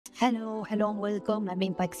Hello, welcome. I'm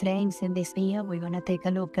ImpactFrames. In this video, we're gonna take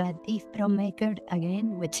a look at if prompt maker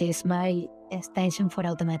again, which is my extension for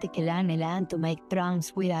automatic LLM to make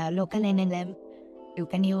prompts with a local NLM. You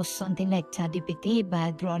can use something like ChatGPT,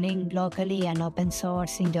 but running locally and open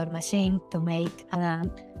source in your machine to make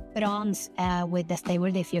prompts with the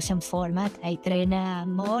stable diffusion format. I train a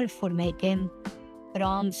model for making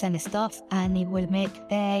prompts and stuff, and it will make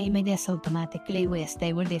the images automatically with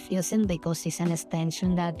stable diffusion because it's an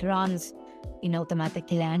extension that runs in automatic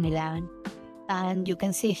LLM. And you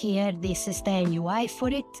can see here this is the UI for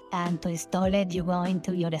it, and to install it you go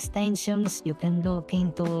into your extensions. You can look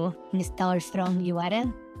into install from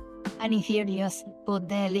URL, and in here just put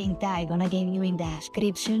the link that I'm gonna give you in the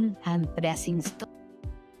description and press install.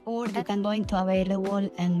 Or you can go into available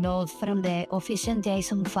and load from the official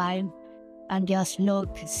JSON file and just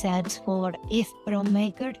look, search for if prompt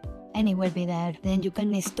maker, and it will be there. Then you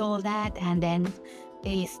can install that, and then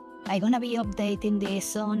I'm gonna be updating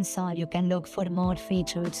this soon, so you can look for more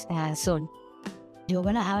features soon. You're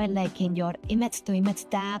gonna have it like in your image to image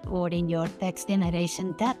tab or in your text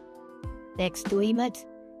generation tab, text to image,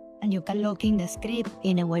 and you can look in the script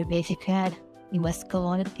in a web basic head. It was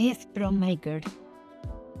called if prompt maker.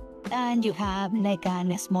 And you have like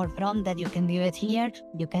a small prompt that you can give it here.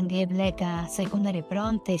 You can give like a secondary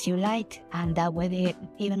prompt as you like, and that will be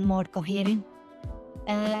even more coherent.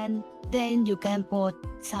 And then you can put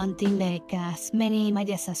something like as many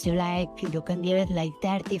images as you like. You can give it like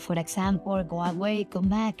 30, for example, go away, come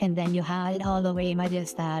back, and then you have all of the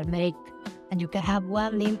images that make. And you can have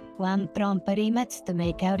one prompt per image to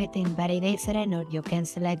make everything very different, or you can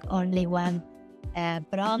select only one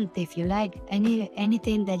prompt if you like,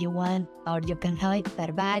 anything that you want, or you can have it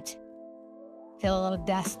per batch. So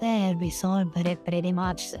that's the result pretty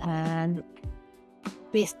much. And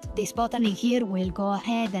with this button in here, we'll go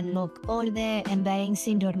ahead and look all the embeddings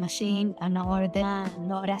in your machine and all the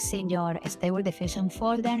nodes in your stable diffusion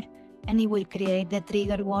folder, and it will create the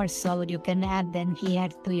trigger words, so you can add them here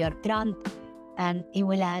to your prompt, and it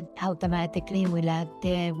will add automatically, will add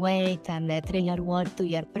the weight and the trigger word to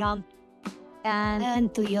your prompt.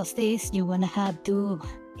 And to use this, you're gonna have to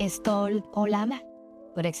install Ollama.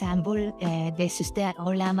 For example, this is the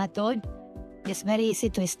Ollama tool. It's very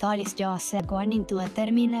easy to install. It's just going into a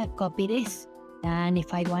terminal, copy this, and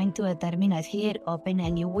if I go into a terminal here, open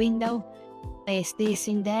a new window, paste this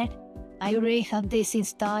in there. I already have this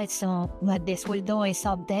installed, so what this will do is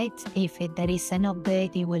update. If there is an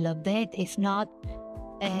update, it will update. If not,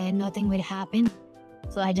 nothing will happen.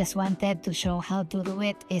 So I just wanted to show how to do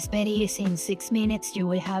it. It's very easy. In 6 minutes you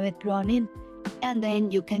will have it running, and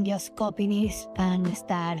then you can just copy this and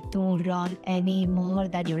start to run any more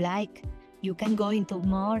that you like. You can go into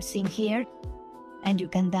more in here, and you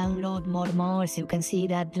can download more. You can see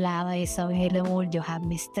that Lava is available. You have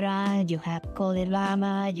Mistral, you have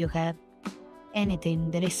Ollama, you have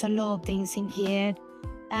anything. There is a lot of things in here,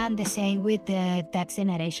 and the same with the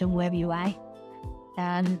TextGenWebUI.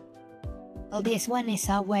 This one is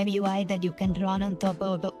a web UI that you can run on top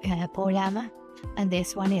of Ollama, and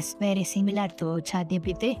this one is very similar to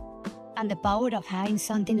ChatGPT. And the power of having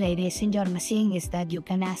something like this in your machine is that you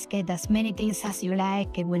can ask it as many things as you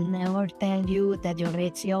like. It will never tell you that you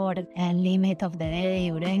reach your limit of the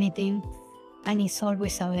day or anything. And it's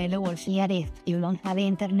always available here. If you don't have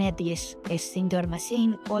internet, it's in your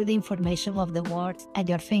machine. All the information of the words at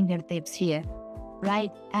your fingertips here.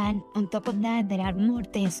 Right, and on top of that, there are more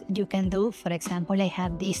things you can do. For example, I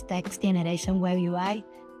have this TextGenWebUI.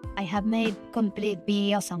 I have made complete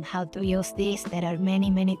videos on how to use this. There are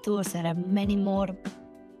many tools. There are many more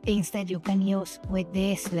things that you can use with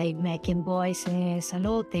this, like making voices, a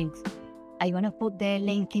lot of things. I'm gonna put the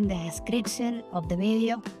link in the description of the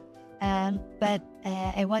video. But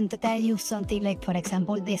I want to tell you something like, for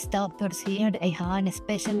example, these doctors here, they have a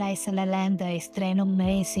specialized LLM that is trained on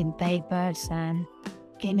medicine papers and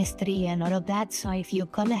chemistry and all of that. So if you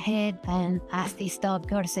come ahead and ask these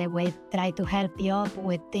doctors, they will try to help you out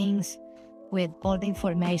with things, with all the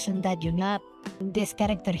information that you know. This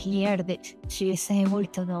character here, that she is able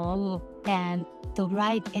to know and to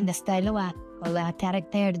write in the style of a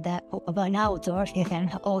character of an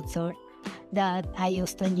author, that I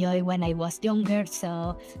used to enjoy when I was younger.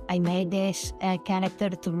 So I made this character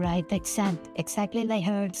to write exactly like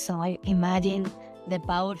her. So I imagine the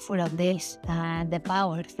powerful of this, the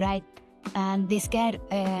power, right? And this guy,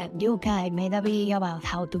 Yuka, I made a video about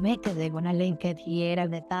how to make it. I'm gonna link it here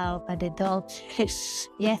at the top,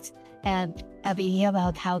 yes, a video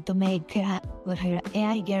about how to make with her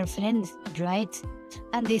AI girlfriend, right?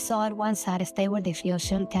 And these other ones are stable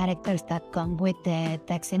diffusion characters that come with the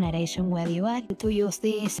TextGenWebUI. To use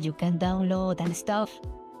this, you can download and stuff.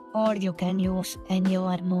 or you can use any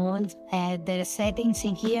other mode. The settings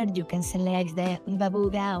in here, you can select the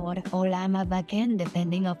WEBUI or Ollama backend,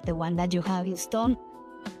 depending of the one that you have installed.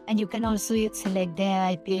 And you can also select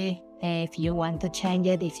the IP if you want to change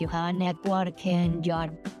it. If you have a network in your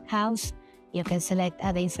house, you can select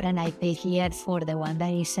a different IP here for the one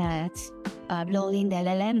that is uploading the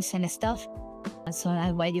LLMs and stuff. So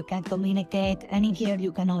that way you can communicate. And in here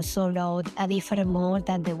you can also load a different mode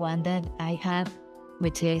than the one that I have,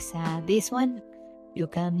 which is this one.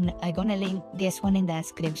 I'm gonna link this one in the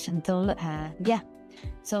description too. Yeah.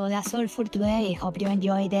 So that's all for today. I hope you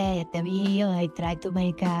enjoyed the video. I tried to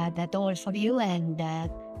make that all for you, and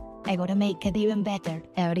I'm gonna make it even better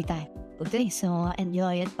every time. Okay, so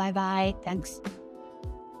enjoy it. Bye bye. Thanks.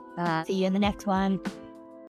 See you in the next one.